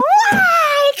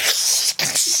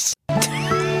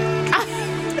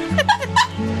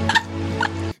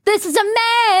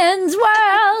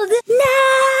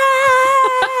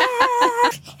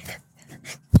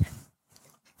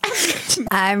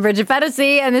I'm Bridget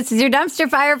Fetisi, and this is your dumpster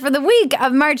fire for the week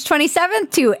of March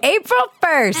 27th to April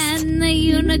 1st. And the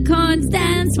unicorns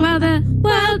dance while the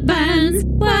world burns,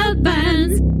 world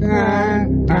burns.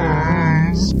 World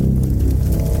burns.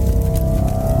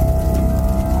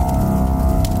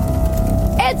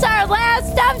 It's our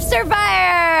last dumpster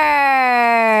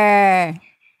fire!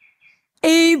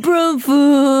 April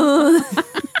Fool.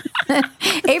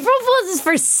 April Fools is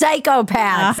for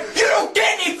psychopaths. You don't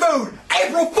get any food!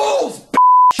 April Fools!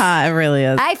 It really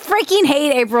is. I freaking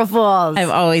hate April Fools.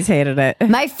 I've always hated it.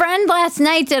 My friend last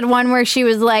night did one where she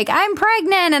was like, I'm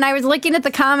pregnant. And I was looking at the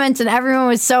comments and everyone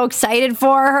was so excited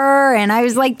for her. And I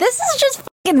was like, this is just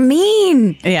fucking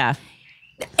mean. Yeah.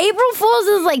 April Fools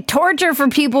is like torture for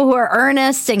people who are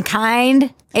earnest and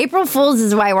kind. April Fools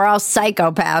is why we're all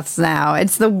psychopaths now.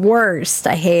 It's the worst.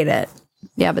 I hate it.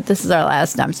 Yeah, but this is our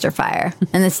last dumpster fire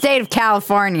in the state of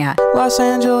California. Los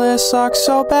Angeles sucks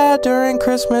so bad during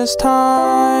Christmas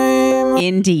time.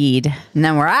 Indeed. And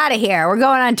then we're out of here. We're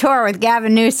going on tour with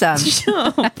Gavin Newsom.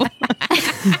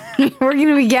 We're going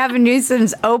to be Gavin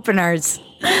Newsom's openers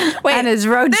on his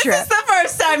road trip. This is the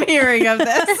first time hearing of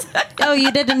this. Oh,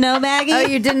 you didn't know, Maggie? Oh,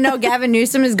 you didn't know Gavin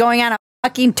Newsom is going on a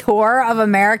fucking tour of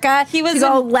America to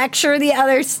go lecture the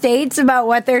other states about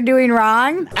what they're doing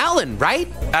wrong? Alan, right?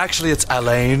 Actually, it's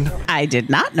Elaine. I did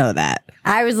not know that.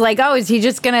 I was like, oh, is he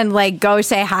just going to like go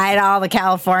say hi to all the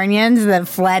Californians that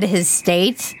fled his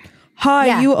state? Hi,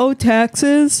 Yeah. you owe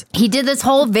taxes? He did this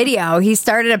whole video. He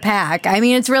started a pack. I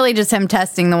mean, it's really just him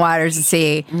testing the waters to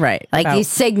see. Right. Like Oh. he's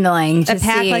signaling to A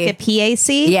pack see. like a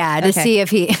PAC? Yeah, to Okay. see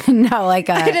if he, no, like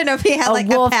a, I didn't know if he had a like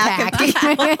wolf a pack.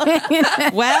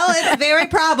 pack. Well, it's very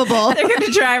probable. They're going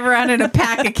to drive around in a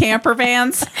pack of camper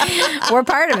vans. We're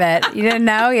part of it. You didn't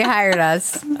know? He hired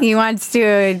us. He wants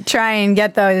to try and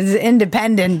get those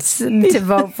independents to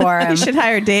vote for him. You should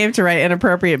hire Dave to write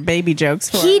inappropriate baby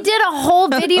jokes for He him. did a whole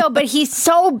video, but he's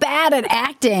so bad at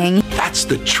acting. That's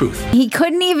the truth. He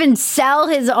couldn't even sell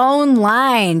his own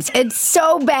lines. It's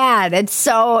so bad. It's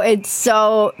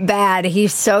so bad.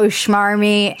 He's so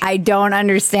schmarmy. I don't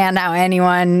understand how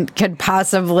anyone could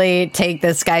possibly take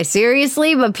this guy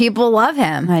seriously, but people love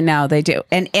him. I know, they do.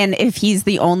 And if he's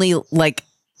the only, like,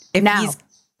 if No. he's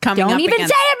coming Don't up even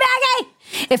against... say it, Maggie!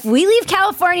 If we leave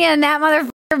California and that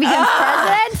motherfucker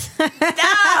becomes president,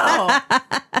 No!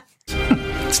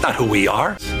 It's not who we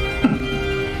are.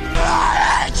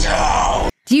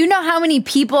 do you know how many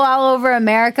people all over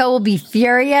America will be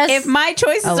furious? If my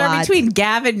choices A are lot. between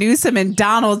Gavin Newsom and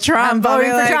Donald Trump, I'm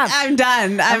voting I'll be for like, Trump. I'm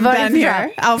done. I'm voting done for here.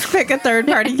 Trump. I'll pick a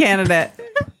third-party candidate.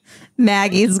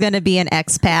 Maggie's going to be an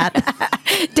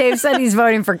expat. Dave said he's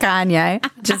voting for Kanye.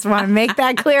 Just want to make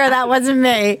that clear. That wasn't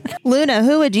me. Luna,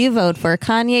 who would you vote for?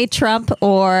 Kanye, Trump,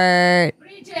 or...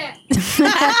 Ooh,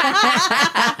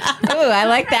 I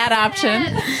like that option.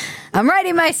 I'm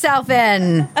writing myself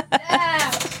in.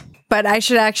 But I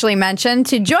should actually mention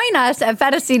to join us at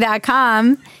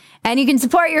Fetisi.com, and you can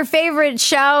support your favorite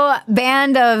show,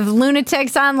 band of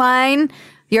lunatics online,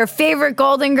 your favorite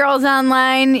Golden Girls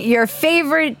online, your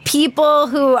favorite people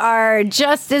who are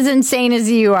just as insane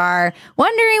as you are,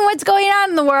 wondering what's going on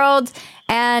in the world.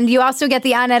 And you also get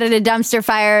the unedited dumpster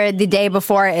fire the day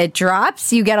before it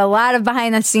drops. You get a lot of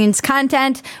behind the scenes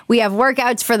content. We have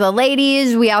workouts for the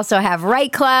ladies. We also have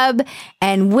Right Club.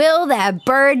 And will that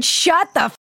bird shut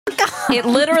the It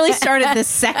literally started the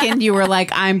second you were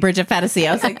like, I'm Bridget Fetisi.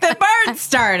 I was like, the bird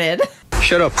started.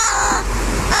 Shut up.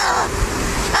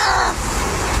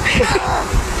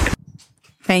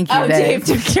 Thank you, Oh, Dave.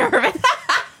 Dave took care of it.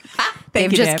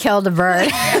 Dave you, just Dave. killed a bird.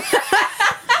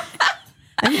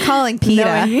 I'm calling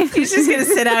PETA. He's just going to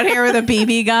sit out here with a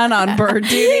BB gun on bird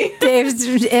duty. Dave's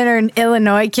inner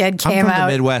Illinois kid I'm came from out.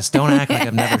 the Midwest. Don't act like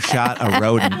I've never shot a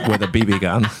rodent with a BB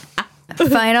gun.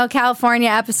 Final California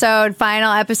episode,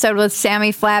 final episode with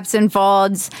Sammy Flaps and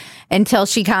Folds until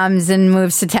she comes and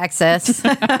moves to Texas.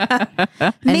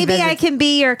 Maybe I can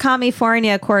be your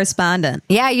California correspondent.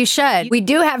 Yeah, you should. We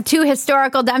do have 2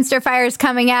 historical dumpster fires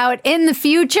coming out in the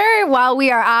future while we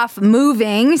are off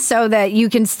moving so that you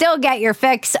can still get your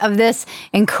fix of this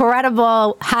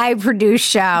incredible high-produced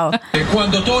show.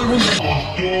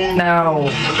 No.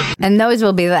 And those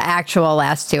will be the actual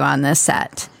last 2 on this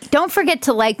set. Don't forget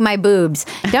to like my boobs.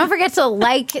 Don't forget to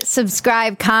like,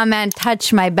 subscribe, comment,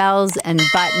 touch my bells and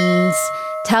buttons.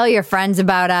 Tell your friends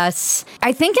about us.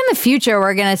 I think in the future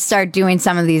we're going to start doing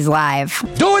some of these live.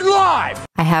 Do it live!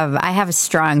 I have a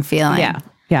strong feeling.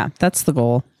 Yeah, that's the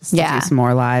goal. Yeah. Do some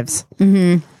more lives.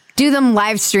 Do them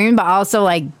live stream, but also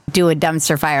like do a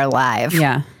dumpster fire live.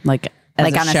 Yeah, like as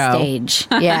Like a on show. a stage.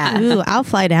 Yeah. Ooh, I'll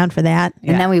fly down for that.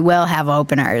 And then we will have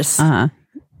openers. Uh-huh.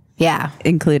 Yeah.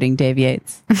 including Dave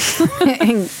Yates.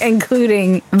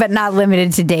 Including, but not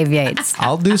limited to Dave Yates.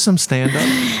 I'll do some stand-up.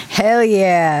 Hell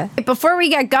yeah. Before we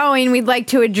get going, we'd like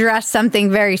to address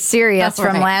something very serious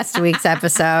from last week's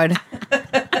episode.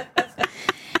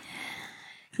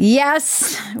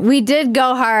 Yes, we did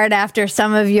go hard after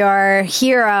some of your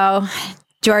hero,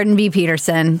 Jordan B.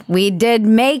 Peterson. We did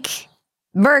make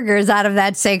burgers out of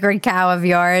that sacred cow of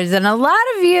yours, and a lot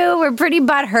of you were pretty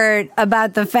butthurt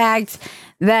about the fact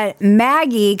that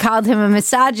Maggie called him a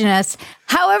misogynist.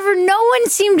 However, no one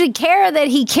seemed to care that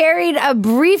he carried a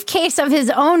briefcase of his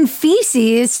own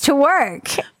feces to work.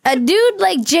 A dude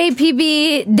like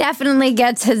JPB definitely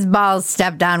gets his balls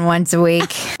stepped on once a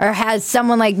week, or has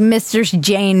someone like Mr.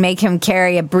 Jane make him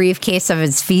carry a briefcase of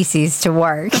his feces to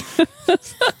work.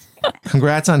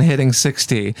 Congrats on hitting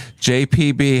 60.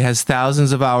 JPB has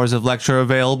thousands of hours of lecture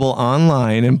available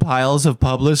online and piles of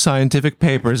published scientific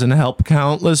papers and helped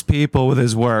countless people with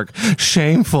his work.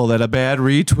 Shameful that a bad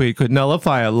retweet could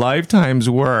nullify a lifetime's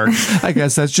work. I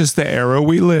guess that's just the era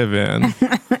we live in.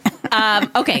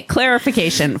 Okay,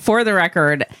 clarification. For the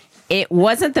record, it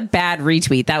wasn't the bad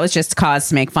retweet. That was just cause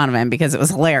to make fun of him because it was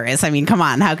hilarious. I mean, come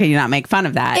on. How can you not make fun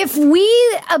of that? If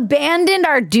we abandoned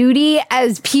our duty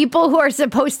as people who are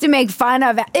supposed to make fun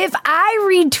of, if I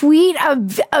retweet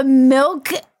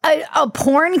a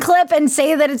porn clip and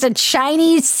say that it's a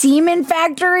Chinese semen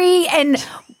factory and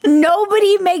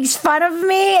nobody makes fun of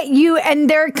me, and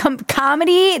their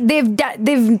comedy, they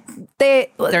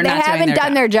haven't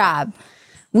done their job.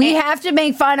 We have to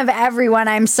make fun of everyone.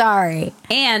 I'm sorry.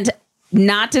 And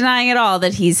not denying at all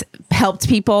that he's helped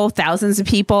people, thousands of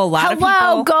people, a lot of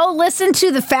people. Go listen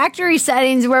to the factory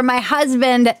settings where my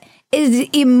husband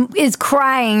is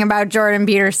crying about Jordan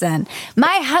Peterson.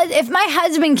 If my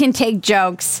husband can take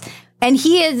jokes and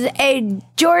he is a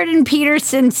Jordan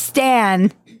Peterson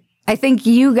stan, I think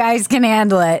you guys can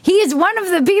handle it. He is one of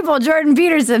the people Jordan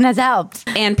Peterson has helped.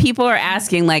 And people are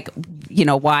asking, like,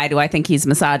 why do I think he's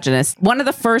misogynist? One of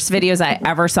the first videos I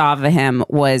ever saw of him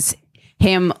was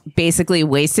him basically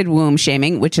wasted womb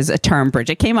shaming, which is a term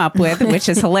Bridget came up with, which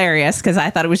is hilarious because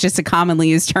I thought it was just a commonly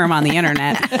used term on the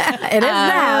internet. It is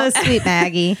now. Oh, sweet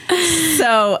Maggie.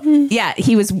 So yeah,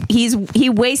 he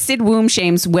wasted womb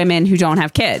shames women who don't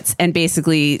have kids and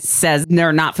basically says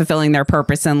they're not fulfilling their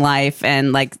purpose in life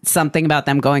and like something about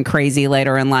them going crazy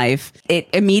later in life. It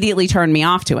immediately turned me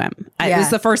off to him. It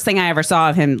was the first thing I ever saw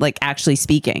of him like actually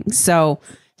speaking. So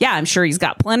yeah, I'm sure he's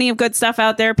got plenty of good stuff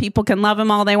out there. People can love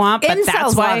him all they want, but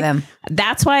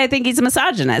that's why I think he's a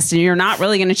misogynist. And you're not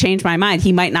really going to change my mind.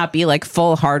 He might not be like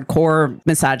full hardcore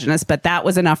misogynist, but that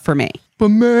was enough for me. But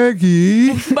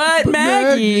Maggie.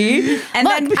 And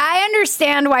then I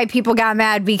understand why people got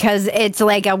mad because it's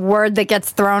like a word that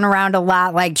gets thrown around a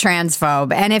lot, like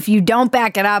transphobe. And if you don't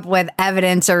back it up with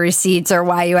evidence or receipts or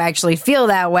why you actually feel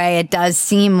that way, it does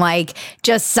seem like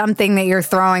just something that you're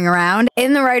throwing around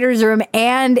in the writer's room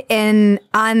and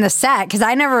on the set. Because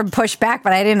I never pushed back,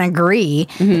 but I didn't agree.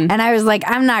 Mm-hmm. And I was like,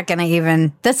 I'm not going to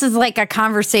even. This is like a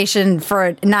conversation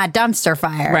for not dumpster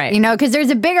fire, right? Because there's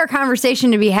a bigger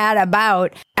conversation to be had about.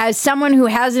 As someone who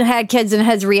hasn't had kids and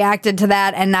has reacted to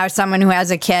that, and now someone who has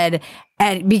a kid,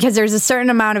 and because there's a certain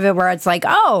amount of it where it's like,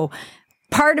 oh,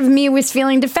 part of me was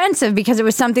feeling defensive because it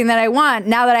was something that I want.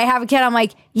 Now that I have a kid, I'm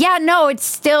like, yeah, no, it's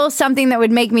still something that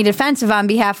would make me defensive on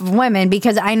behalf of women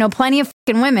because I know plenty of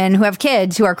fucking women who have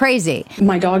kids who are crazy.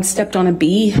 My dog stepped on a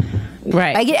bee.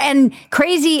 Right. And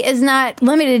crazy is not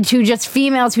limited to just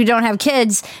females who don't have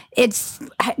kids. It's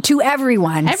to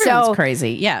everyone. Everyone's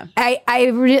crazy. Yeah.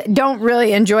 I don't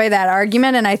really enjoy that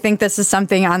argument. And I think this is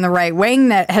something on the right wing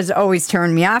that has always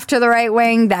turned me off to the right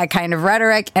wing, that kind of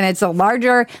rhetoric. And it's a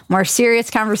larger, more serious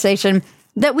conversation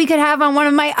that we could have on one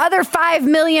of my other 5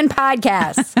 million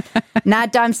podcasts,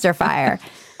 not Dumpster Fire.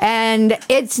 And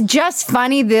it's just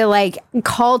funny, the like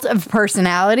cult of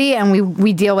personality. And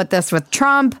we deal with this with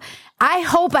Trump. I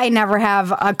hope I never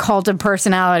have a cult of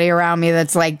personality around me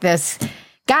that's like this.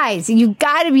 Guys, you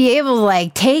got to be able to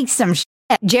like take some shit.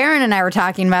 Jaron and I were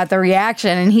talking about the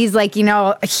reaction, and he's like,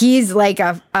 he's like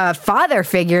a father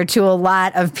figure to a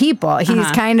lot of people.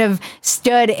 He's kind of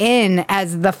stood in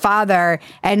as the father,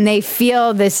 and they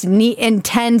feel this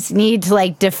intense need to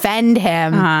like defend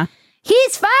him.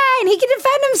 He's fine. He can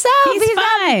defend himself. He's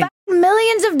fine. Got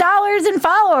millions of dollars in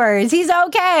followers. He's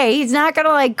okay. He's not going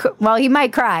to like, well, he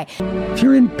might cry. If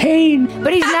you're in pain.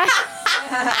 But he's not.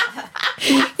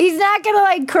 He's not going to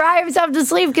like cry himself to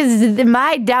sleep because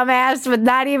my dumbass with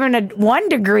not even a 1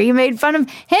 degree made fun of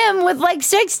him with like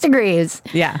 6 degrees.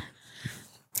 Yeah.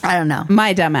 I don't know.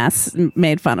 My dumbass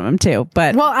made fun of him too,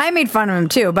 but well, I made fun of him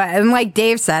too. But and like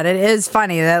Dave said, it is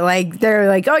funny that like they're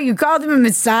like, oh, you called him a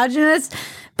misogynist.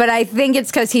 But I think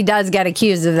it's because he does get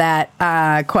accused of that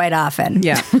quite often.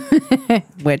 Yeah.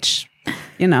 Which,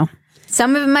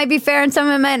 Some of it might be fair and some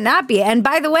of it might not be. And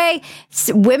by the way,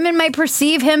 women might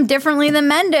perceive him differently than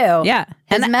men do. Yeah.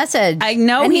 His message. I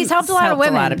know and he's helped a lot of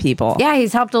women. a lot of people. Yeah,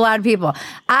 he's helped a lot of people.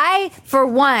 I, for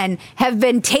one, have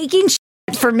been taking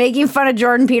for making fun of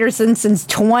Jordan Peterson since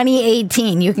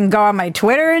 2018. You can go on my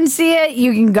Twitter and see it.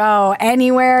 You can go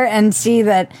anywhere and see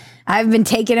that I've been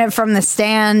taking it from the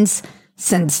stands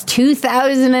since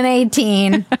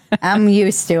 2018. I'm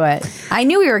used to it. I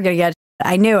knew we were going to get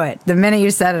I knew it. The minute you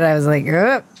said it, I was like,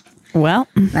 oh, well,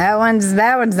 that one's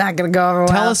not going to go over well.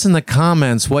 Tell us in the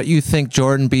comments what you think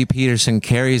Jordan B. Peterson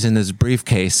carries in his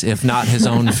briefcase, if not his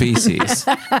own feces.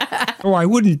 Oh, I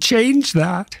wouldn't change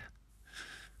that.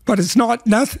 But it's not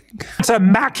nothing. It's a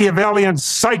Machiavellian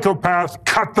psychopath.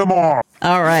 Cut them all.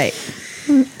 All right.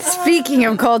 Speaking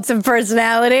of cults of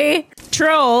personality.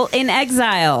 Troll in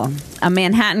exile. A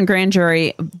Manhattan grand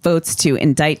jury votes to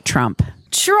indict Trump.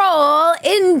 Troll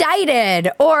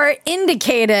indicted or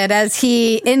indicated, as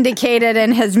he indicated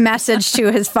in his message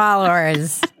to his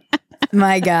followers.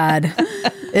 My God.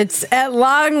 It's at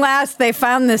long last they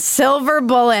found the silver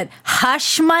bullet.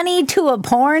 Hush money to a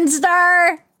porn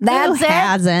star? That's Who it?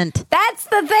 hasn't? That's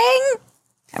the thing?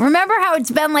 Remember how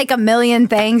it's been like a million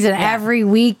things, and every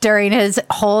week during his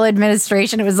whole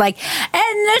administration, it was like,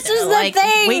 and this is the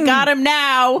thing. We got him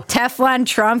now. Teflon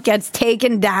Trump gets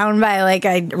taken down by like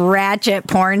a ratchet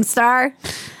porn star.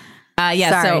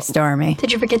 Sorry, Stormy.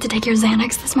 Did you forget to take your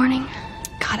Xanax this morning?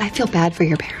 God, I feel bad for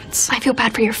your parents. I feel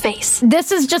bad for your face.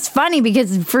 This is just funny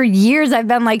because for years I've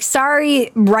been like,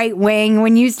 sorry, right wing.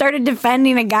 When you started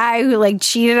defending a guy who like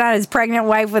cheated on his pregnant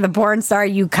wife with a porn star,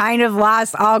 you kind of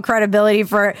lost all credibility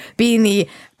for being the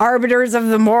arbiters of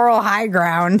the moral high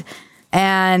ground.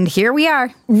 And here we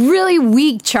are. Really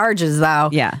weak charges, though.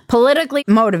 Yeah. Politically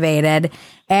motivated.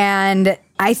 And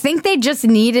I think they just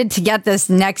needed to get this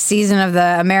next season of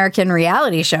the American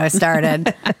reality show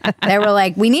started. They were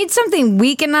like, we need something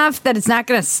weak enough that it's not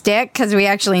going to stick because we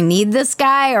actually need this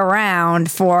guy around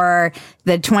for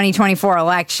the 2024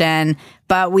 election.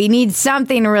 But we need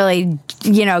something to really,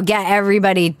 get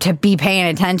everybody to be paying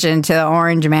attention to the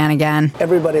Orange Man again.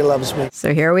 Everybody loves me.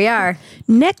 So here we are.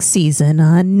 Next season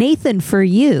on Nathan For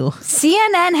You.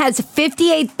 CNN has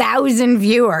 58,000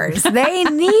 viewers. They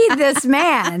need this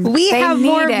man. We have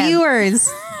more viewers.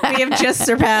 We have just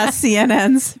surpassed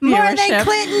CNN's More viewership. than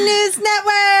Clinton News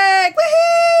Network.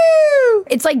 Woohoo!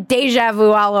 It's like deja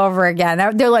vu all over again.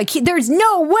 They're like, there's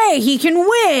no way he can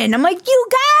win. I'm like, you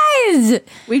guys.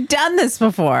 We've done this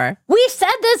before. We said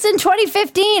this in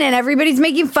 2015 and everybody's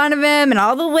making fun of him and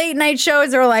all the late night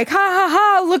shows are like, ha ha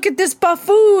ha, look at this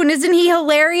buffoon. Isn't he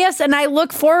hilarious? And I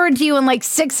look forward to you in like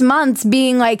 6 months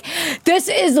being like, this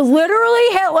is literally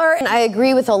Hitler. I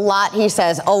agree with a lot he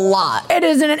says, a lot. It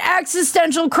is an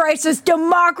existential crisis.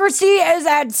 Democracy is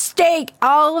at stake.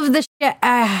 All of the shit.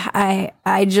 I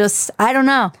don't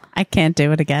know. I can't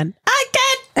do it again. I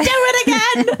can't do it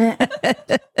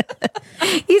again.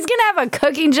 He's going to have a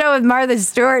cooking show with Martha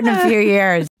Stewart in a few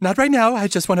years. Not right now. I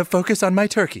just want to focus on my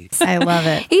turkey. I love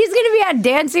it. He's going to be on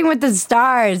Dancing with the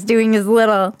Stars doing his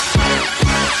little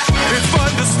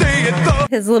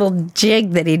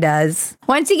jig that he does.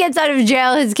 Once he gets out of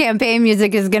jail, his campaign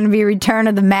music is going to be Return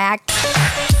of the Mac.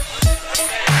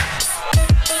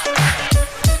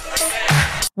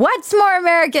 What's more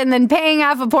American than paying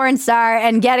off a porn star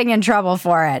and getting in trouble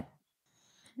for it?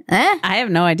 I have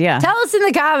no idea. Tell us in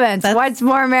the comments what's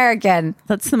more American.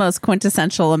 That's the most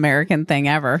quintessential American thing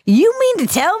ever. You mean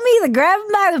to tell me the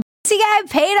grabbing by the pussy guy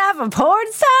paid off a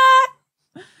porn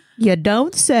star? You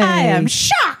don't say. I am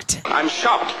shocked. I'm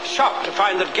shocked to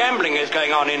find that gambling is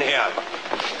going on in here.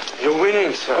 You're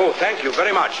winning, sir. Oh, thank you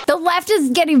very much. The left is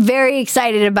getting very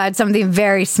excited about something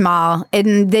very small.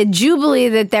 And the jubilee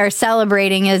that they're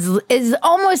celebrating is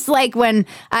almost like when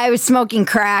I was smoking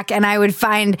crack and I would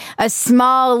find a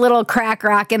small little crack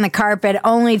rock in the carpet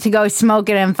only to go smoke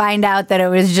it and find out that it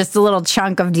was just a little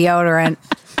chunk of deodorant.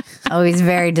 Always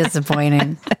very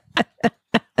disappointing.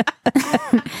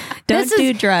 Don't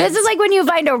do drugs. This is like when you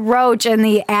find a roach in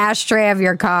the ashtray of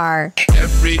your car.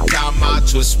 Every time I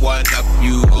twist one up,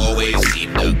 you always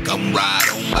seem to come right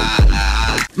on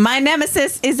by. My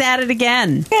nemesis is at it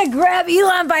again. I'm gonna grab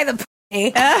Elon by the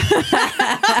pussy.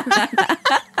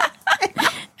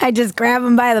 I just grab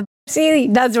him by the pussy. He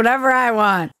does whatever I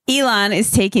want. Elon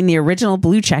is taking the original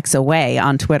blue checks away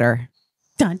on Twitter.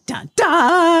 Dun, dun,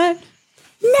 dun.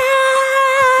 No!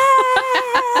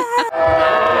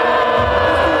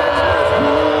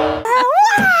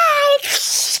 Why?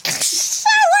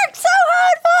 I worked so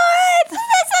hard for it.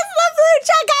 This is the blue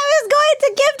check I was going to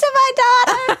give to my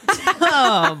daughter.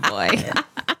 Oh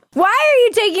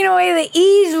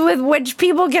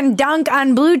people can dunk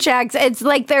on blue checks. It's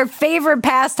like their favorite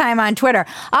pastime on Twitter.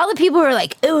 All the people who are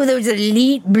like, oh, those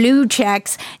elite blue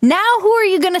checks. Now who are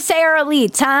you going to say are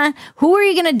elites, huh? Who are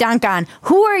you going to dunk on?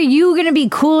 Who are you going to be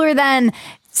cooler than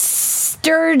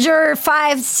Sturger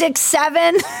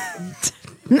 567?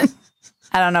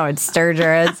 I don't know what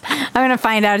Sturger is. I'm going to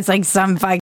find out it's like some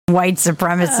fucking white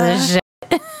supremacist shit.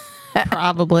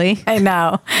 Probably. I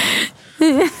know.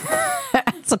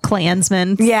 It's a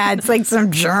Klansman. Yeah, it's like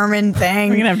some German thing.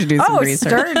 We're going to have to do some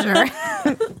research. Sturger.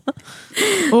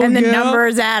 And the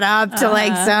numbers add up to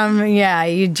like some,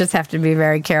 you just have to be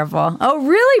very careful. Oh,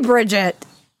 really, Bridget?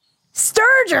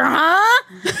 Sturger, huh?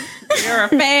 You're a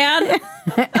fan?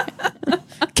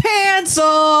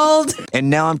 Canceled. And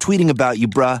now I'm tweeting about you,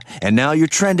 bruh. And now you're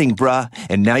trending, bruh.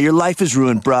 And now your life is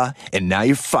ruined, bruh. And now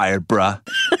you're fired, bruh.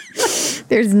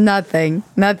 There's nothing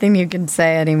you can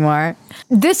say anymore.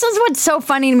 This is what's so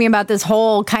funny to me about this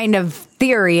whole kind of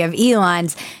theory of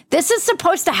Elon's. This is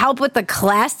supposed to help with the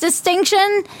class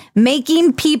distinction,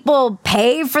 making people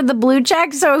pay for the blue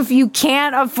check. So if you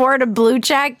can't afford a blue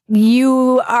check,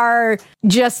 you are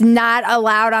just not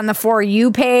allowed on the For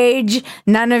You page.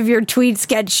 None of your tweets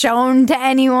get shown to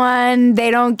anyone.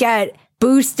 They don't get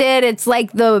boosted. It's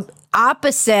like the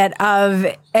opposite of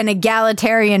an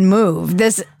egalitarian move.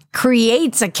 This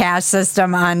creates a caste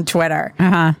system on Twitter.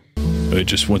 I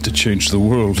just want to change the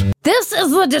world. This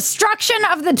is the destruction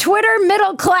of the Twitter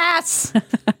middle class.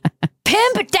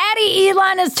 Pimp Daddy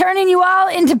Elon is turning you all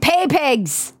into pay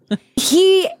pigs.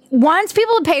 He wants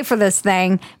people to pay for this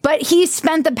thing, but he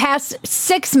spent the past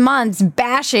 6 months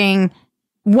bashing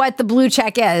what the blue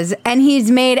check is. And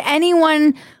he's made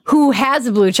anyone who has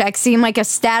a blue check seem like a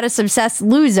status obsessed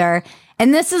loser.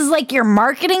 And this is like your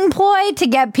marketing ploy to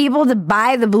get people to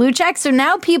buy the blue check. So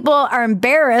now people are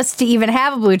embarrassed to even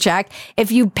have a blue check.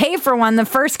 If you pay for one, the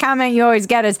first comment you always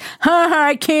get is,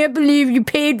 I can't believe you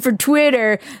paid for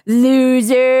Twitter,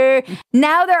 loser.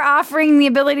 Now they're offering the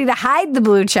ability to hide the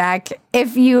blue check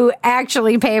if you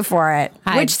actually pay for it,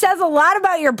 which says a lot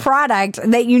about your product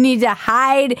that you need to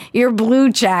hide your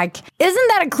blue check. Isn't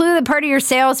that a clue that part of your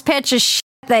sales pitch is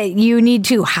that you need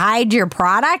to hide your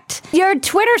product? Your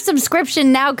Twitter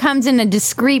subscription now comes in a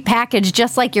discreet package,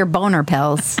 just like your boner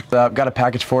pills. I've got a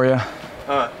package for you.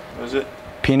 What is it?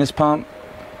 Penis pump,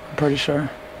 I'm pretty sure.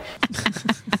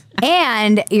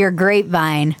 And your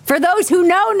grapevine. For those who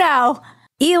know,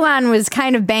 Elon was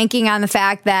kind of banking on the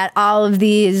fact that all of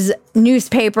these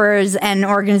newspapers and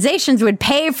organizations would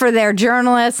pay for their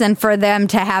journalists and for them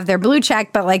to have their blue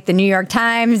check. But like the New York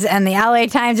Times and the LA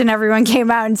Times and everyone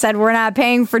came out and said, we're not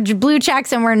paying for blue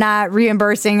checks and we're not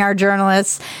reimbursing our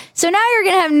journalists. So now you're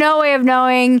going to have no way of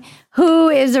knowing who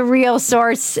is a real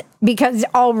source, because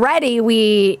already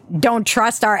we don't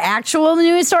trust our actual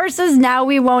news sources. Now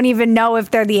we won't even know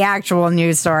if they're the actual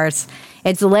news source.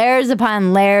 It's layers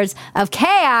upon layers of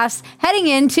chaos heading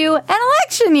into an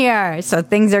election year. So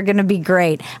things are going to be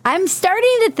great. I'm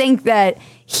starting to think that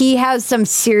he has some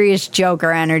serious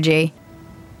Joker energy.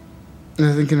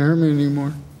 Nothing can hurt me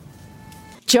anymore.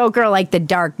 Joker like the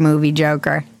dark movie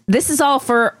Joker. This is all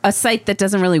for a site that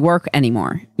doesn't really work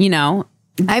anymore, you know?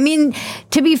 I mean,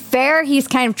 to be fair, he's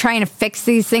kind of trying to fix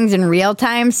these things in real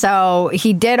time. So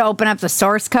he did open up the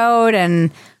source code,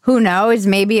 and who knows,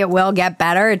 maybe it will get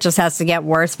better. It just has to get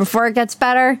worse before it gets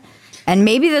better. And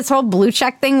maybe this whole blue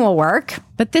check thing will work.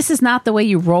 But this is not the way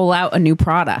you roll out a new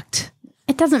product.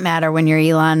 It doesn't matter when you're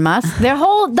Elon Musk. The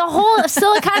whole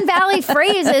Silicon Valley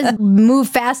phrase is move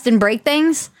fast and break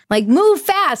things. Like, move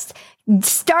fast,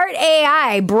 start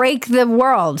AI, break the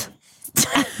world.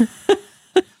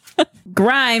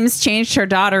 Grimes changed her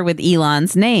daughter with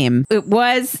Elon's name. It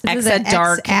was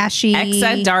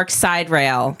Exa Dark Side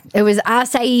Rail. It was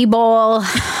acai bowl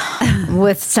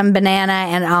with some banana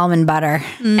and almond butter.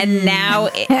 And now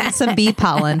some bee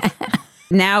pollen.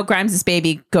 Now Grimes'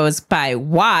 baby goes by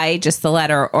Y, just the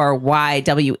letter, or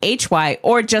YWHY,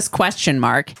 or just question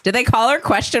mark. Did they call her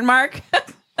question mark?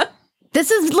 This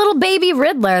is little baby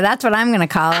Riddler. That's what I'm going to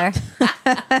call her.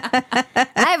 I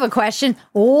have a question.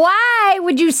 Why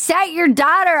would you set your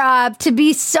daughter up to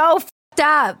be so f***ed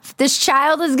up? This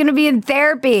child is going to be in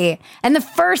therapy. And the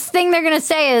first thing they're going to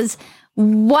say is,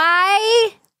 why?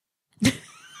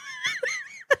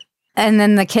 And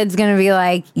then the kid's going to be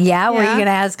like, were you going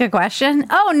to ask a question?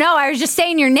 Oh, no, I was just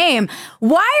saying your name.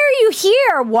 Why are you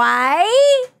here?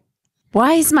 Why?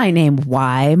 Why is my name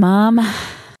Y, Mom?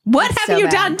 What have you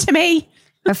done to me?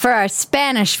 For our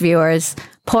Spanish viewers,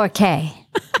 ¿por qué?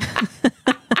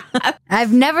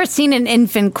 I've never seen an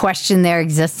infant question their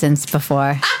existence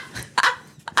before.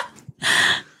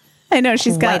 I know,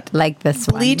 she's got like this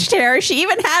bleached hair. She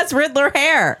even has Riddler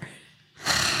hair.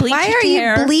 bleached Why are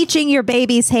hair you bleaching your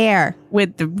baby's hair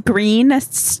with the green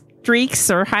streaks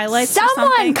or highlights?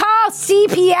 Someone call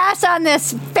CPS on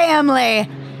this family.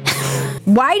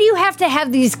 Why do you have to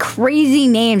have these crazy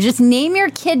names? Just name your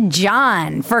kid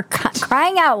John, for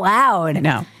crying out loud.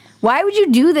 No. Why would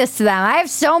you do this to them? I have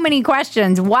so many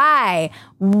questions. Why?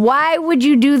 Why would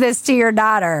you do this to your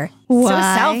daughter? Why? So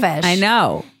selfish. I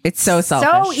know. It's so selfish.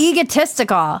 So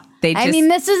egotistical. I mean,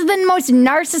 this is the most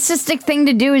narcissistic thing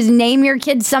to do, is name your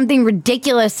kid something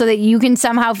ridiculous so that you can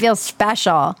somehow feel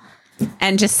special.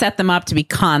 And just set them up to be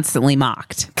constantly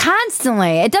mocked.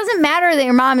 Constantly. It doesn't matter that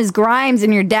your mom is Grimes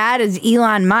and your dad is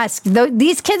Elon Musk.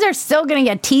 These kids are still going to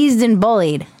get teased and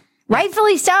bullied.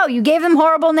 Rightfully so. You gave them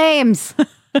horrible names.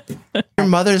 Your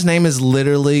mother's name is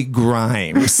literally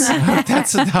Grimes.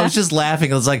 I was just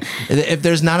laughing. I was like, if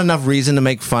there's not enough reason to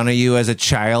make fun of you as a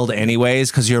child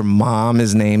anyways, because your mom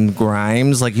is named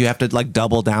Grimes, like you have to like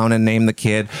double down and name the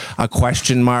kid a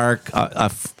question mark,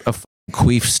 a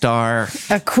queef star.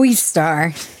 A queef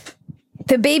star.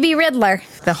 The baby Riddler.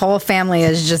 The whole family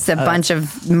is just a bunch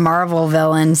of Marvel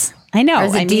villains. I know. Or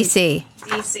is it DC?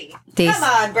 DC. DC. Come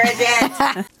on,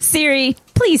 Bridget. Siri,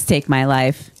 please take my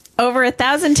life. Over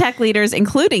 1,000 tech leaders,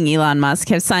 including Elon Musk,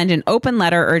 have signed an open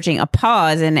letter urging a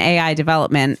pause in AI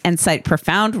development and cite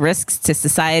profound risks to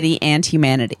society and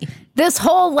humanity. This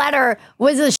whole letter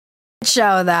was a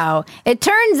show, though. It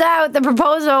turns out the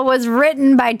proposal was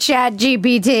written by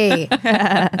ChatGPT.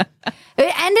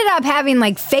 It ended up having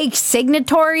like fake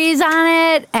signatories on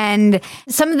it, and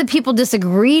some of the people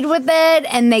disagreed with it,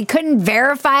 and they couldn't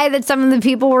verify that some of the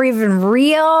people were even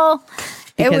real.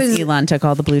 Because Elon took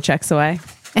all the blue checks away.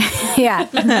 Yeah,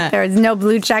 there was no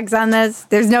blue checks on this.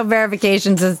 There's no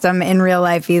verification system in real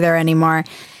life either anymore.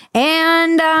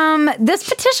 And this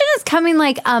petition is coming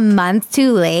like a month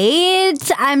too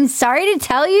late. I'm sorry to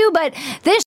tell you, but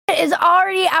this is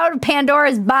already out of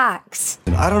Pandora's box.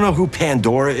 I don't know who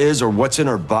Pandora is or what's in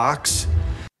her box.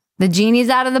 The genie's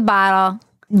out of the bottle.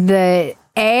 The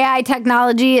AI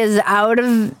technology is out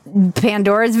of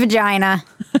Pandora's vagina.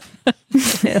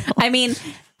 I mean,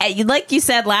 like you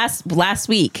said last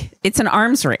week, it's an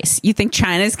arms race. You think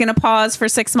China's going to pause for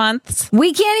 6 months?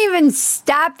 We can't even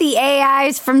stop the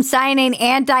AIs from signing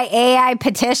anti-AI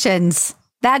petitions.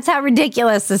 That's how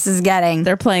ridiculous this is getting.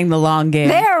 They're playing the long game.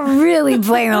 They're really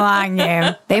playing the long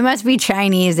game. They must be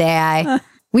Chinese AI.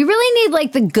 We really need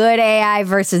like the good AI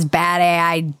versus bad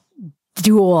AI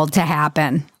duel to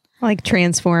happen. Like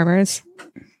Transformers.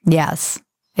 Yes.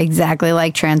 Exactly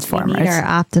like Transformers. We need our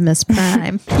Optimus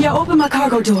Prime. Yeah, open my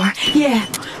cargo door. Yeah.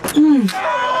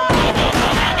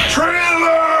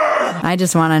 Trailer! I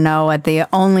just want to know what the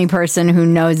only person who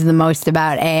knows the most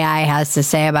about AI has to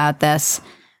say about this.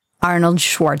 Arnold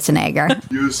Schwarzenegger.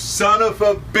 You son of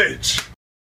a bitch!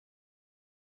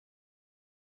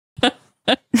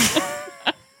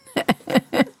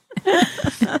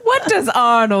 What does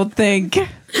Arnold think?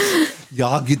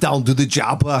 Y'all get down to the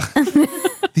chopper.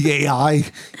 The AI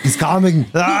is coming.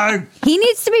 He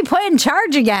needs to be put in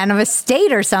charge again of a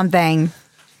state or something.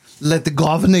 Let the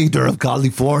governor of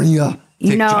California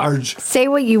take charge. Say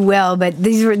what you will, but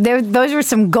those were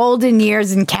some golden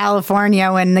years in California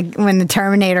when the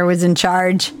Terminator was in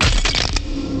charge.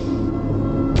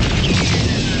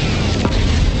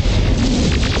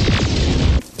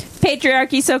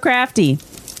 Patriarchy so crafty.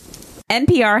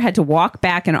 NPR had to walk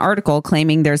back an article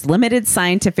claiming there's limited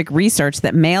scientific research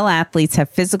that male athletes have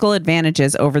physical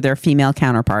advantages over their female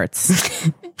counterparts.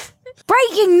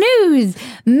 Breaking news!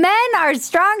 Men are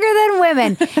stronger than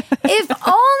women. If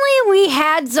only we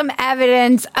had some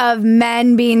evidence of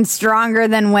men being stronger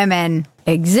than women.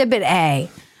 Exhibit A,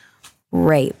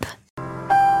 rape.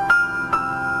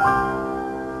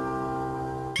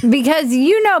 Because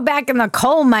back in the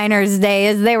coal miners'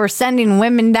 days, they were sending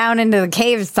women down into the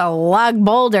caves to lug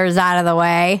boulders out of the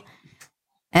way.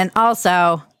 And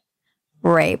also,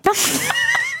 rape.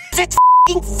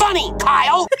 It's funny,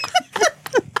 Kyle.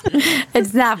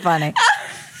 It's not funny.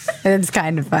 It's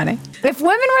kind of funny. If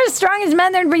women were as strong as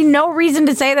men, there'd be no reason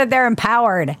to say that they're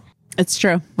empowered. It's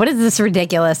true. What is this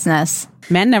ridiculousness?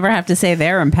 Men never have to say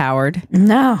they're empowered.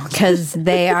 No, because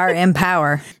they are in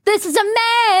power. This is a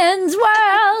man's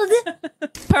world.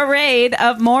 Parade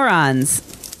of morons.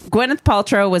 Gwyneth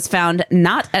Paltrow was found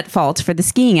not at fault for the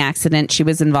skiing accident she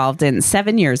was involved in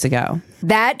 7 years ago.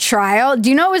 That trial, do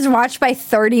you know it was watched by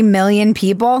 30 million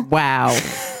people? Wow.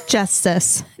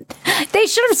 Justice. They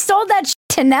should have sold that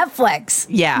to to Netflix.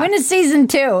 Yeah. When is season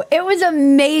 2? It was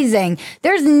amazing.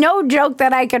 There's no joke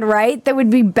that I could write that would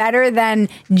be better than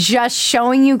just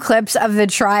showing you clips of the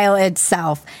trial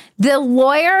itself. The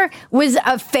lawyer was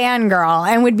a fangirl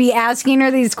and would be asking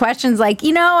her these questions like,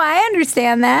 I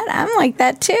understand that. I'm like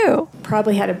that too.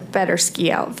 Probably had a better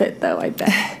ski outfit though, I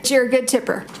bet. You're a good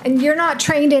tipper. And you're not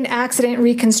trained in accident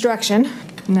reconstruction.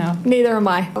 No. Neither am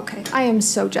I. Okay. I am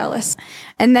so jealous.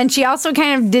 And then she also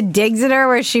kind of did digs at her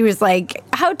where she was like,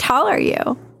 how tall are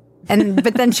you?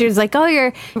 But then she was like, oh,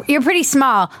 you're pretty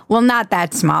small. Well, not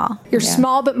that small. You're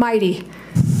small but mighty.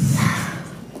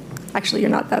 Actually, you're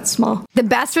not that small. The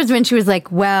best was when she was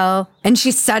like, well, and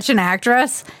she's such an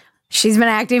actress. She's been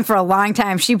acting for a long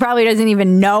time. She probably doesn't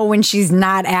even know when she's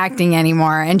not acting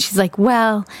anymore. And she's like,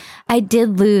 well, I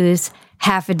did lose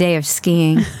half a day of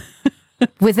skiing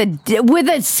with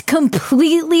a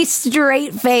completely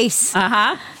straight face.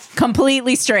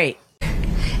 Completely straight.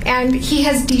 And he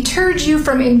has deterred you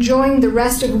from enjoying the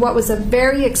rest of what was a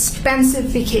very expensive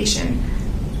vacation.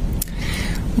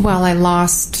 Well, I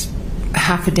lost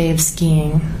half a day of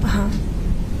skiing.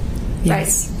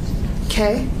 Yes. Right.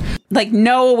 Okay. Like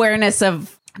no awareness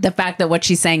of the fact that what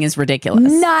she's saying is ridiculous.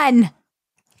 None.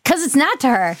 Because it's not to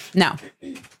her. No.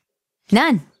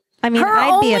 None. I mean, her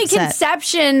I'd be only upset.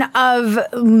 conception of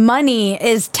money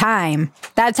is time.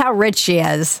 That's how rich she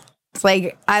is. It's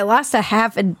like, I lost a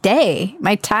half a day.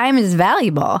 My time is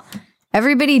valuable.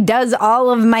 Everybody does all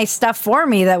of my stuff for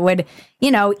me that would,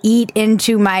 eat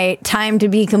into my time to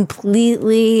be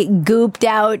completely gooped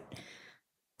out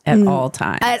at all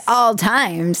times. At all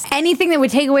times. Anything that would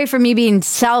take away from me being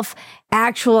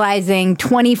self-actualizing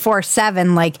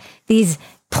 24/7, like these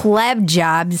pleb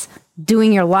jobs,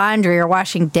 doing your laundry or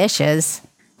washing dishes.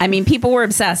 I mean, people were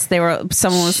obsessed.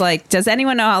 Someone was like, does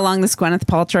anyone know how long this Gwyneth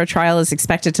Paltrow trial is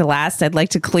expected to last? I'd like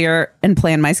to clear and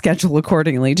plan my schedule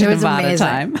accordingly to Nevada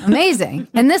time. Amazing.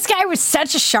 And this guy was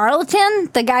such a charlatan,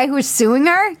 the guy who was suing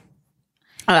her.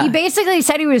 He basically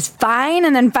said he was fine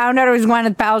and then found out it was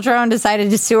Gwyneth Paltrow and decided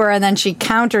to sue her, and then she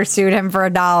countersued him for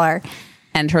 $1.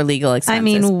 And her legal expenses. I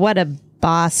mean, what a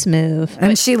boss move.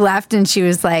 And she left and she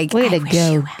was like, way to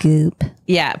go, Goop.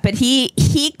 Yeah, but he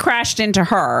crashed into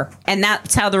her, and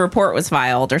that's how the report was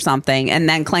filed or something, and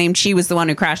then claimed she was the one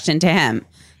who crashed into him.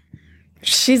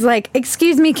 She's like,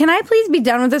 excuse me, can I please be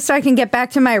done with this so I can get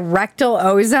back to my rectal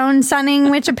ozone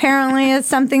sunning, which apparently is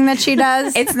something that she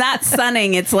does? It's not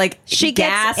sunning. It's like she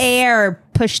gas gets air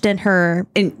pushed in her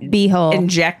beehole.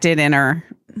 Injected in her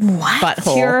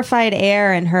butthole. Purified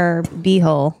air in her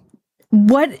beehole.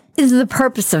 What is the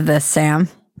purpose of this, Sam?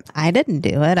 I didn't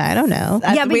do it. I don't know.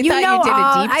 Yeah, but you know,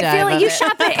 I feel like you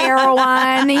shop at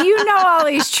Erewhon. You know all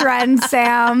these trends,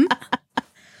 Sam.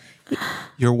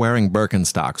 You're wearing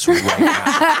Birkenstocks right now.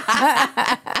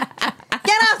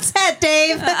 Get off set,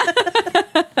 Dave.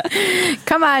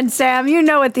 Come on, Sam. You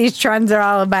know what these trends are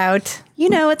all about. You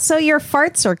know it, so your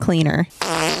farts are cleaner.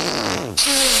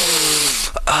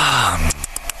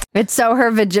 It's so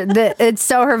her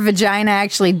vagina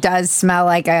actually does smell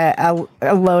like a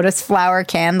lotus flower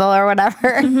candle or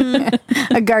whatever.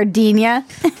 A gardenia.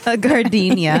 A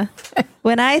gardenia.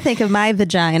 When I think of my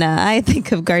vagina, I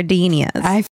think of gardenias.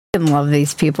 I love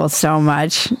these people so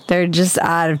much. They're just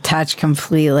out of touch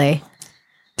completely.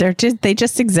 They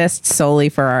just exist solely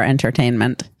for our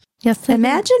entertainment. Yes.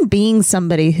 Imagine being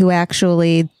somebody who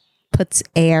actually puts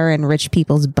air in rich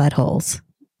people's buttholes.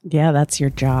 Yeah, that's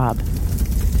your job.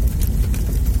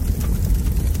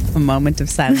 A moment of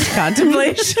silent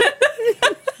contemplation.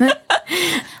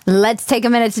 Let's take a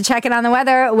minute to check in on the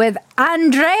weather with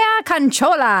Andrea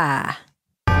Conchola.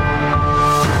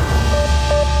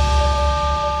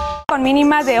 Con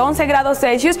mínimas de 11 grados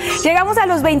Celsius. Llegamos a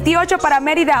los 28 para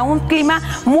Mérida, un clima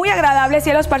muy agradable,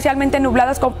 cielos parcialmente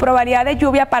nublados con probabilidad de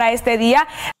lluvia para este día.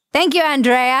 Thank you,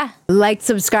 Andrea. Like,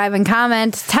 subscribe, and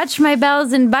comment. Touch my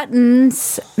bells and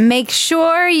buttons. Make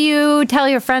sure you tell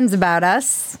your friends about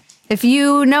us. If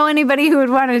you know anybody who would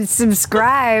want to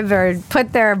subscribe or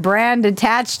put their brand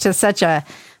attached to such a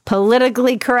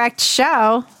politically correct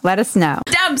show, let us know.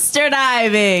 Dumpster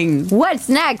diving. What's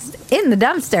next in the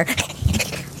dumpster?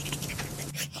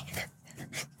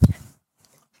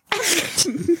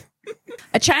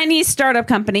 A Chinese startup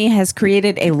company has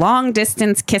created a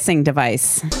long-distance kissing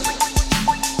device.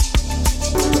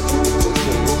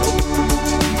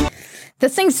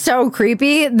 This thing's so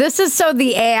creepy. This is so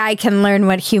the AI can learn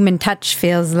what human touch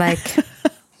feels like.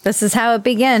 This is how it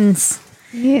begins.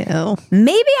 Ew.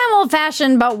 Maybe I'm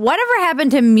old-fashioned, but whatever happened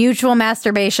to mutual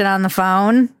masturbation on the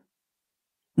phone?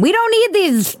 We don't need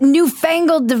these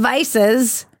newfangled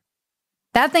devices.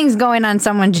 That thing's going on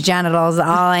someone's genitals, all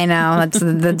I know.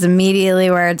 That's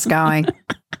immediately where it's going.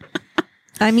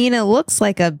 I mean, it looks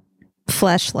like a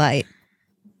fleshlight.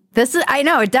 I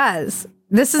know it does.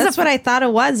 That's what I thought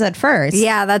it was at first.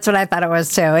 Yeah, that's what I thought it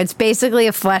was too. It's basically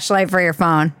a fleshlight for your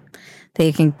phone that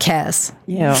you can kiss.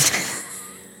 Yeah.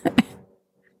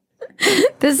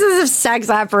 This is a sex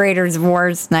operator's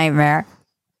worst nightmare.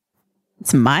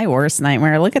 It's my worst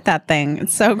nightmare. Look at that thing.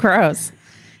 It's so gross.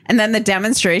 And then the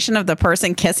demonstration of the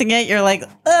person kissing it, you're like,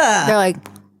 ugh. They're like,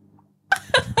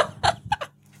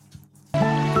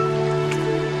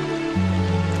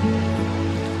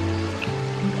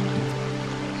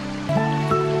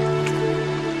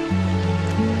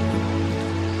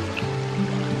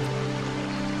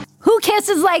 who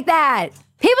kisses like that?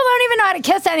 People don't even know how to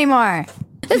kiss anymore.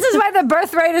 This is why the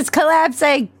birth rate is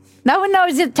collapsing. No one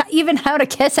knows even how to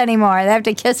kiss anymore. They have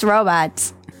to kiss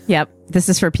robots. Yep. This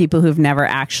is for people who've never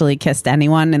actually kissed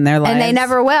anyone in their lives. And they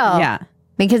never will. Yeah.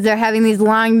 Because they're having these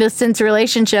long distance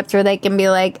relationships where they can be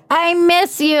like, I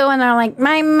miss you. And they're like,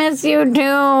 I miss you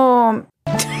too.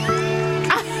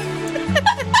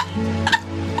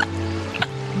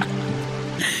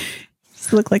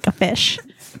 Just look like a fish.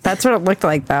 That's what it looked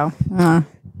like, though.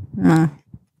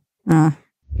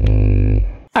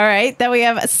 All right. Then we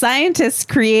have scientists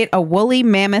create a woolly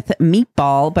mammoth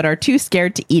meatball, but are too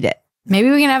scared to eat it.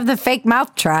 Maybe we can have the fake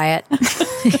mouth try it.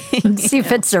 See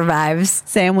if it survives.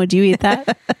 Sam, would you eat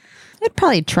that? I'd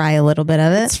probably try a little bit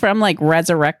of it. It's from like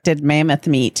resurrected mammoth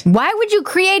meat. Why would you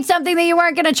create something that you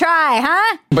weren't going to try,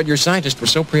 huh? But your scientists were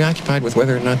so preoccupied with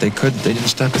whether or not they could, they didn't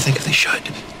stop to think if they should.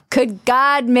 Could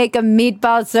God make a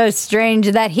meatball so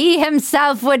strange that he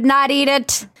himself would not eat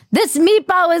it? This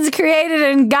meatball was created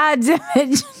in God's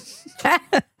image.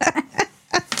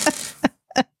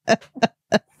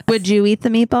 Would you eat the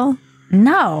meatball?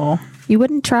 No. You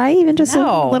wouldn't try even just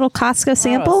a little Costco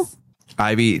sample?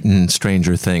 I've eaten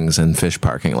Stranger Things in fish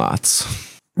parking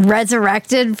lots.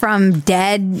 Resurrected from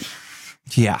dead,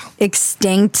 Yeah.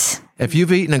 extinct. If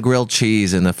you've eaten a grilled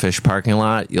cheese in a fish parking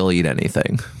lot, you'll eat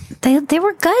anything. They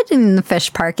were good in the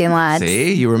fish parking lot.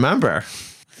 See, you remember.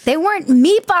 They weren't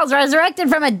meatballs resurrected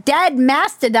from a dead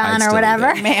mastodon or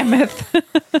whatever. Mammoth.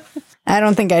 I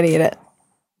don't think I'd eat it.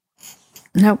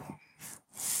 Nope.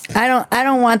 I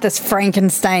don't want this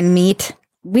Frankenstein meat.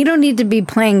 We don't need to be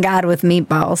playing God with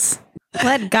meatballs.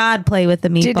 Let God play with the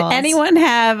meatballs. Did anyone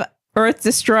have Earth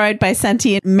destroyed by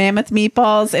sentient mammoth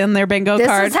meatballs in their bingo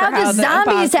card? This is how the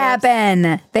zombies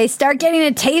happen. They start getting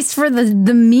a taste for the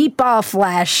meatball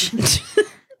flesh.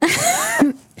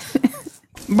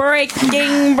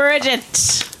 Breaking Bridget.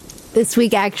 This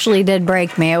week actually did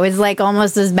break me. It was like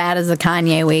almost as bad as the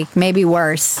Kanye week, maybe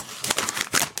worse.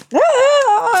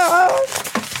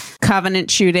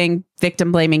 Covenant shooting,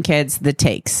 victim blaming kids, the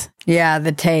takes. Yeah,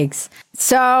 the takes.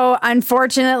 So,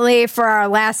 unfortunately, for our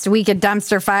last week at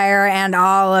Dumpster Fire and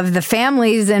all of the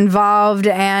families involved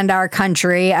and our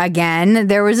country, again,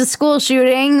 there was a school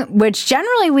shooting, which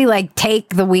generally we take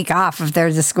the week off if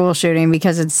there's a school shooting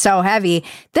because it's so heavy.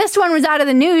 This one was out of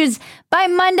the news by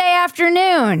Monday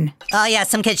afternoon. Oh, yeah,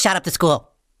 some kid shot up the school.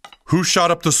 Who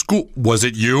shot up the school? Was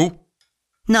it you?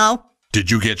 No. Did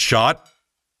you get shot?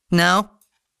 No.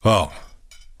 Oh.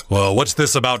 Well, what's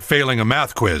this about failing a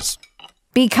math quiz?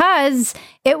 Because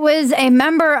it was a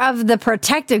member of the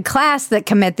protected class that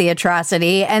commit the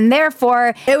atrocity, and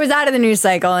therefore it was out of the news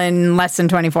cycle in less than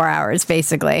 24 hours,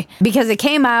 basically. Because it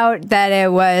came out that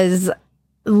it was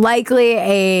likely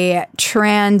a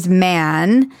trans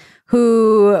man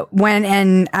who went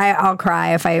and I'll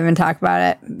cry if I even talk about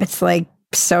it. It's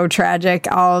so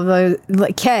tragic. All of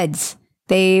the kids,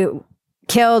 they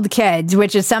killed kids,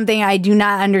 which is something I do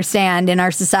not understand in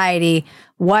our society.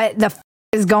 What the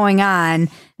is going on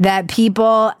that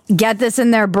people get this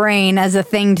in their brain as a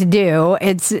thing to do?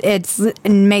 It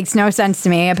makes no sense to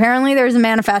me. Apparently there's a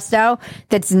manifesto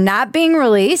that's not being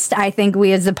released. I think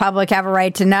we as the public have a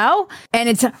right to know. And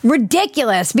it's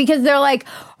ridiculous because they're like,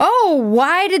 oh,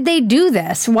 why did they do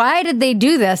this? Why did they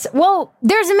do this? Well,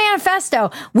 there's a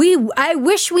manifesto. I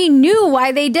wish we knew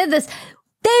why they did this.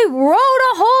 They wrote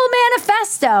a whole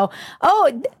manifesto.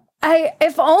 Oh,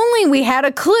 if only we had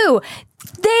a clue.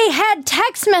 They had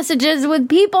text messages with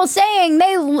people saying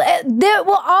they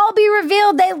will all be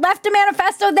revealed. They left a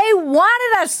manifesto. They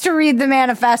wanted us to read the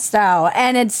manifesto,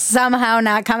 and it's somehow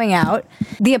not coming out.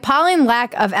 The appalling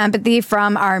lack of empathy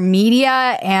from our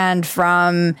media and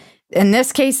from, in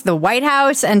this case, the White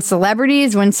House and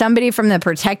celebrities when somebody from the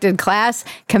protected class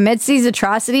commits these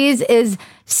atrocities is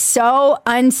so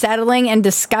unsettling and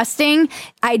disgusting.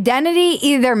 Identity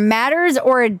either matters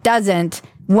or it doesn't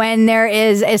when there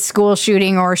is a school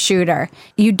shooting or shooter.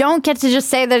 You don't get to just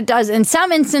say that it does in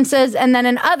some instances and then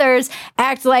in others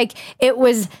act like it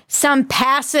was some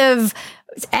passive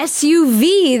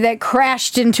SUV that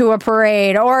crashed into a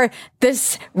parade, or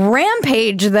this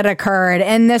rampage that occurred.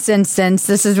 In this instance,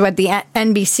 this is what the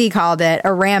NBC called it,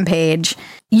 a rampage.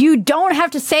 You don't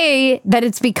have to say that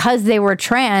it's because they were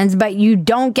trans, but you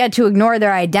don't get to ignore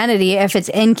their identity if it's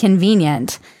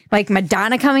inconvenient. Like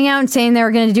Madonna coming out and saying they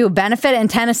were going to do a benefit in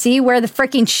Tennessee where the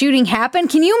freaking shooting happened.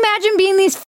 Can you imagine being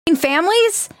these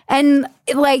families and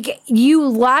like you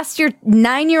lost your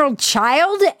 9-year-old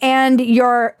child and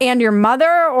your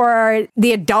mother, or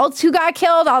the adults who got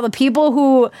killed, all the people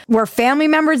who were family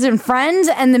members and friends,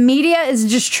 and the media is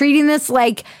just treating this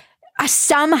like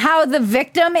somehow the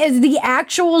victim is the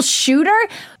actual shooter?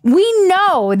 We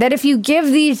know that if you give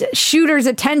these shooters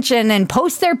attention and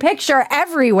post their picture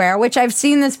everywhere, which I've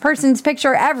seen this person's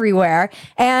picture everywhere,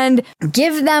 and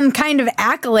give them kind of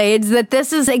accolades, that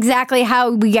this is exactly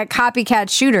how we get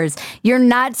copycat shooters. You're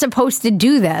not supposed to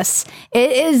do this.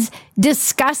 It is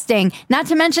disgusting. Not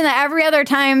to mention that every other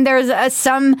time there's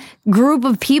some group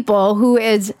of people who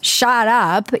is shot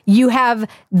up, you have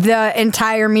the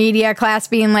entire media class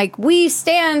being like, we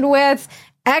stand with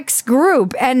X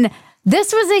group. And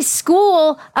this was a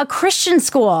school, a Christian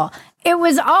school. It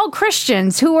was all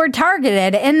Christians who were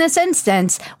targeted in this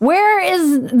instance. Where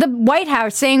is the White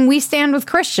House saying we stand with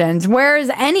Christians? Where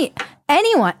is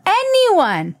anyone?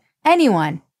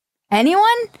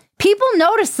 People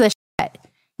notice this shit.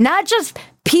 Not just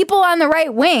people on the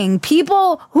right wing,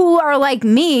 people who are like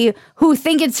me who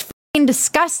think it's f***ing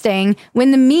disgusting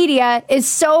when the media is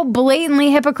so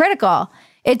blatantly hypocritical.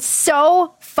 It's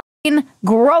so f***ing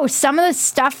gross. Some of the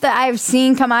stuff that I've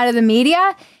seen come out of the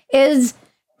media is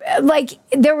like,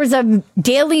 there was a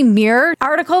Daily Mirror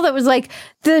article that was like,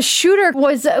 the shooter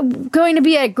was going to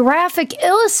be a graphic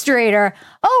illustrator.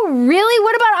 Oh, really?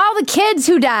 What about all the kids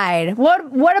who died?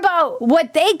 What about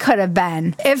what they could have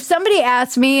been? If somebody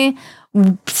asked me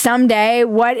someday,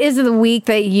 what is the week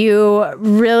that you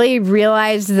really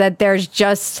realize that there's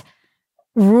just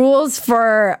rules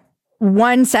for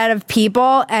one set of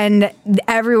people and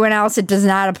everyone else it does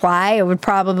not apply, it would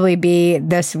probably be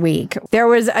this week. There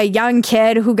was a young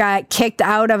kid who got kicked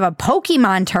out of a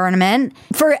Pokemon tournament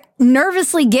for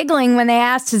nervously giggling when they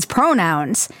asked his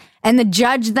pronouns. And the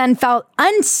judge then felt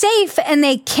unsafe and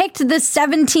they kicked the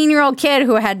 17-year-old kid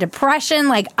who had depression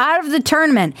like out of the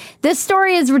tournament. This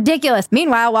story is ridiculous.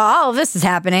 Meanwhile, while all of this is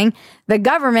happening, the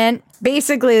government,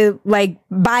 basically like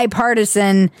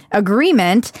bipartisan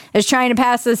agreement, is trying to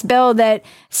pass this bill that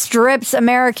strips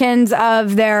Americans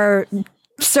of their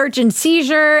search and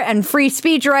seizure and free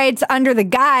speech rights under the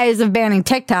guise of banning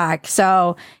TikTok.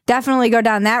 So definitely go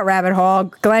down that rabbit hole.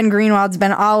 Glenn Greenwald's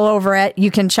been all over it. You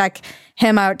can check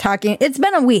him out talking. It's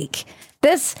been a week.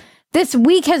 This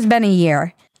week has been a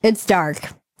year. It's dark.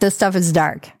 This stuff is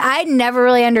dark. I never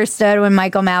really understood when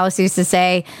Michael Malice used to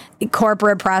say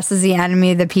corporate press is the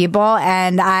enemy of the people,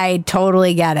 and I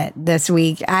totally get it this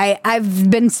week. I've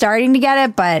been starting to get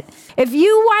it, but if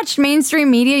you watched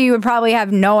mainstream media, you would probably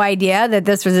have no idea that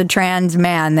this was a trans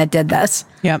man that did this.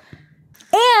 Yep.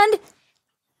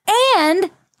 And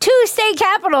 2 state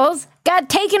capitals got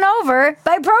taken over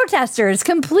by protesters,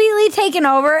 completely taken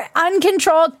over,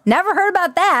 uncontrolled. Never heard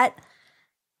about that.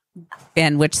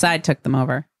 And which side took them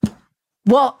over?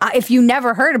 Well, if you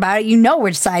never heard about it, you know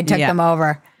which side took them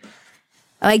over.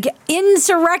 Like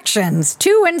insurrections,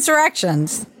 2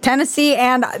 insurrections, Tennessee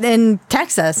and in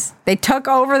Texas. They took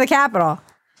over the Capitol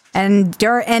and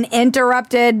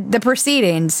interrupted the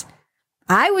proceedings.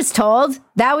 I was told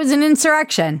that was an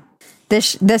insurrection.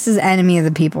 This is enemy of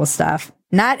the people stuff.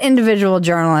 Not individual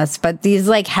journalists, but these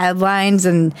like headlines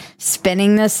and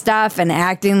spinning this stuff and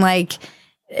acting like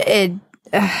it.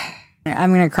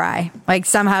 I'm going to cry. Like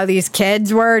somehow these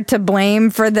kids were to blame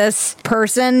for this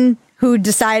person who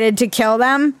decided to kill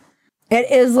them. It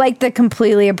is like the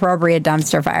completely appropriate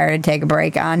dumpster fire to take a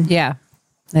break on. Yeah,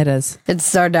 it is. It's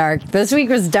so dark. This week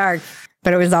was dark,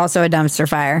 but it was also a dumpster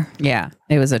fire. Yeah,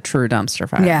 it was a true dumpster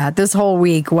fire. Yeah, this whole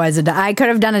week was I could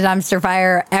have done a dumpster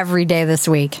fire every day this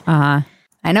week. Uh-huh.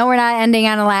 I know we're not ending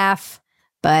on a laugh,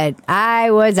 but I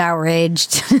was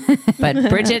outraged. But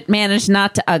Bridget managed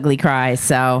not to ugly cry,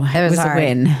 so it was a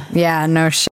win. Yeah, no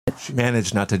shit. She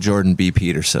managed not to Jordan B.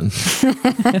 Peterson.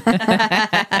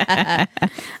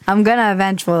 I'm gonna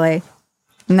eventually.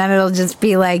 And then it'll just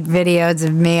be like videos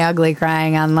of me ugly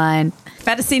crying online.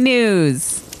 Fantasy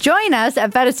News. Join us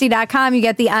at fantasy.com. You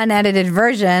get the unedited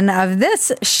version of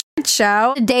this shit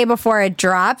show the day before it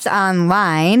drops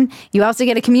online. You also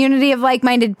get a community of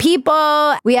like-minded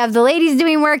people. We have the ladies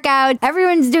doing workouts.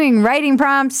 Everyone's doing writing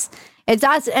prompts.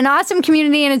 It's an awesome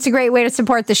community, and it's a great way to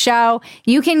support the show.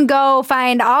 You can go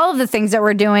find all of the things that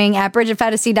we're doing at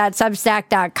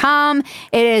bridgetfetici.substack.com.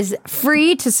 It is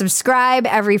free to subscribe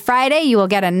every Friday. You will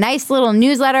get a nice little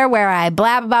newsletter where I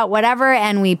blab about whatever,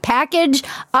 and we package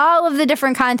all of the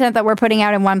different content that we're putting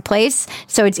out in one place.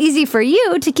 So it's easy for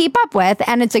you to keep up with,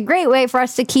 and it's a great way for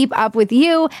us to keep up with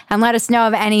you and let us know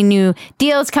of any new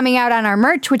deals coming out on our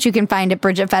merch, which you can find at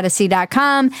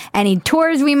bridgetfetici.com. Any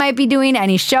tours we might be doing,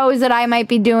 any shows that I might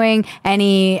be doing,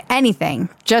 anything.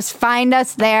 Just find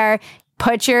us there.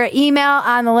 Put your email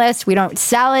on the list. We don't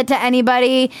sell it to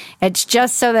anybody. It's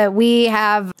just so that we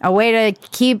have a way to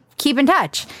keep in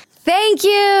touch. Thank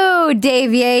you,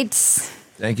 Dave Yates.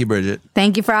 Thank you, Bridget.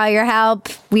 Thank you for all your help.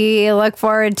 We look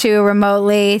forward to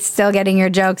remotely still getting your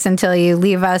jokes until you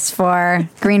leave us for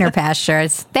greener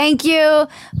pastures. Thank you,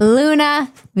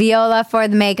 Luna Viola, for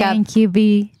the makeup. Thank you,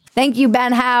 B. Thank you,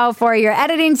 Ben Howe, for your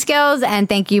editing skills. And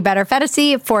thank you, Better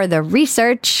Fetici, for the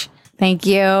research. Thank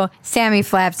you, Sammy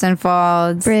Flaps and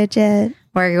Folds. Bridget.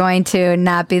 We're going to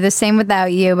not be the same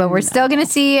without you, but we're still going to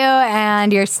see you,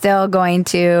 and you're still going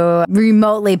to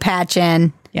remotely patch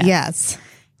in. Yes.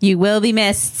 You will be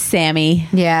missed, Sammy.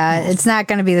 Yeah, it's not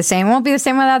going to be the same. It won't be the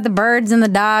same without the birds and the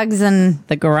dogs and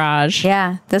the garage.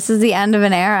 Yeah, this is the end of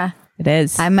an era. It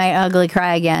is. I might ugly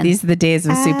cry again. These are the days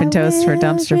of soup and toast for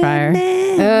Dumpster Fire.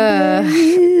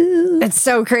 It's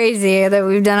so crazy that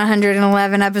we've done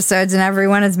 111 episodes and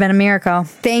everyone has been a miracle.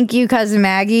 Thank you, Cousin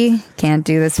Maggie. Can't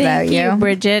do this without you. Thank you,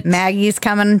 Bridget. Maggie's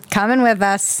coming with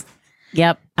us.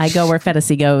 Yep, I go where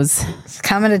Fetici goes. It's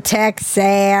coming to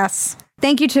Texas.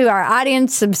 Thank you to our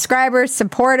audience, subscribers,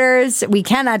 supporters. We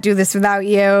cannot do this without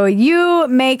you. You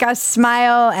make us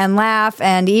smile and laugh,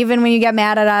 and even when you get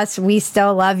mad at us, we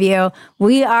still love you.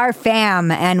 We are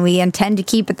fam, and we intend to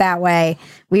keep it that way.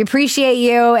 We appreciate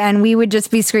you, and we would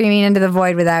just be screaming into the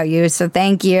void without you. So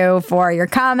thank you for your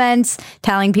comments,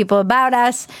 telling people about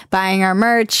us, buying our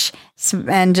merch,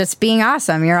 and just being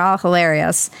awesome. You're all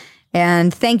hilarious.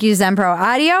 And thank you, Zenpro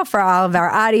Audio, for all of our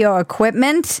audio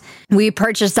equipment. We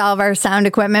purchased all of our sound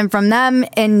equipment from them,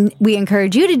 and we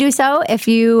encourage you to do so if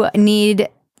you need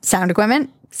sound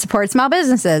equipment. Support small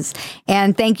businesses.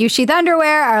 And thank you, Sheath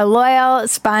Underwear, our loyal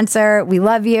sponsor. We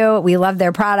love you. We love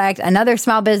their product. Another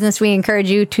small business we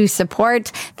encourage you to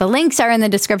support. The links are in the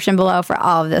description below for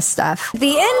all of this stuff. The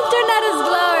internet is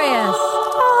glorious.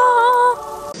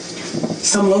 Aww.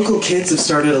 Some local kids have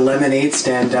started a lemonade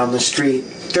stand down the street.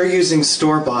 They're using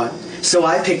store-bought. So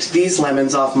I picked these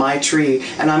lemons off my tree,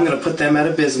 and I'm going to put them out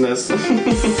of business.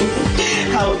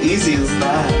 How easy is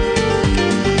that?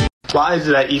 Why is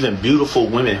it that even beautiful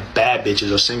women, bad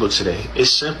bitches, are single today?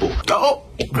 It's simple. Oh,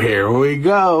 here we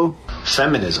go.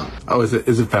 Feminism. Oh, is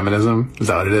it feminism? Is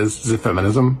that what it is? Is it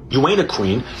feminism? You ain't a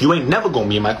queen. You ain't never gonna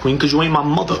be my queen because you ain't my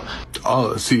mother.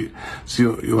 Oh, so you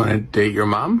want to date your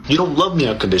mom? You don't love me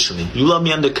unconditionally. You love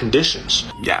me under conditions.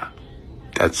 Yeah.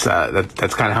 That's kind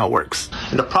of how it works.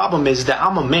 And the problem is that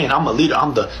I'm a man, I'm a leader,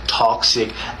 I'm the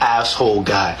toxic asshole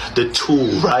guy, the tool,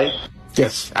 right?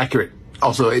 Yes, accurate.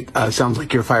 Also, it sounds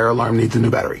like your fire alarm needs a new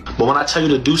battery. But when I tell you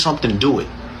to do something, do it.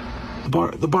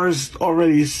 The bar is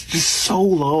already just so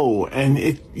low, and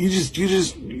you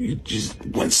just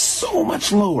went so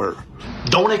much lower.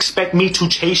 Don't expect me to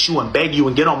chase you and beg you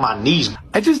and get on my knees.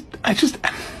 I just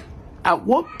at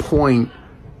what point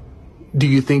do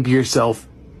you think to yourself,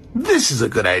 this is a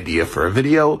good idea for a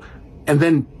video, and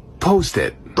then post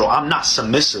it? Bro, I'm not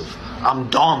submissive. I'm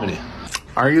dominant.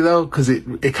 Are you, though? Because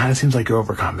it kind of seems like you're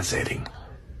overcompensating.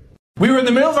 We were in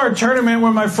the middle of our tournament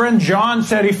when my friend John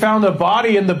said he found a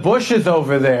body in the bushes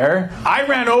over there. I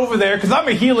ran over there because I'm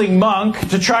a healing monk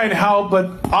to try and help,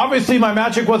 but obviously my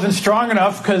magic wasn't strong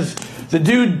enough because the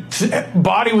dude's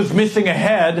body was missing a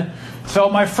head. So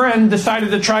my friend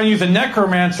decided to try and use a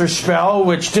necromancer spell,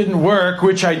 which didn't work,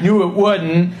 which I knew it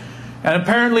wouldn't. And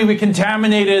apparently we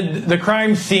contaminated the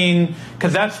crime scene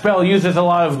because that spell uses a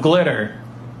lot of glitter.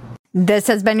 This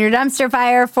has been your Dumpster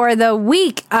Fire for the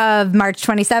week of March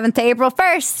 27th to April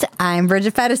 1st. I'm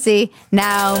Bridget Fetici.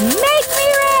 Now make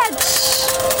me rich!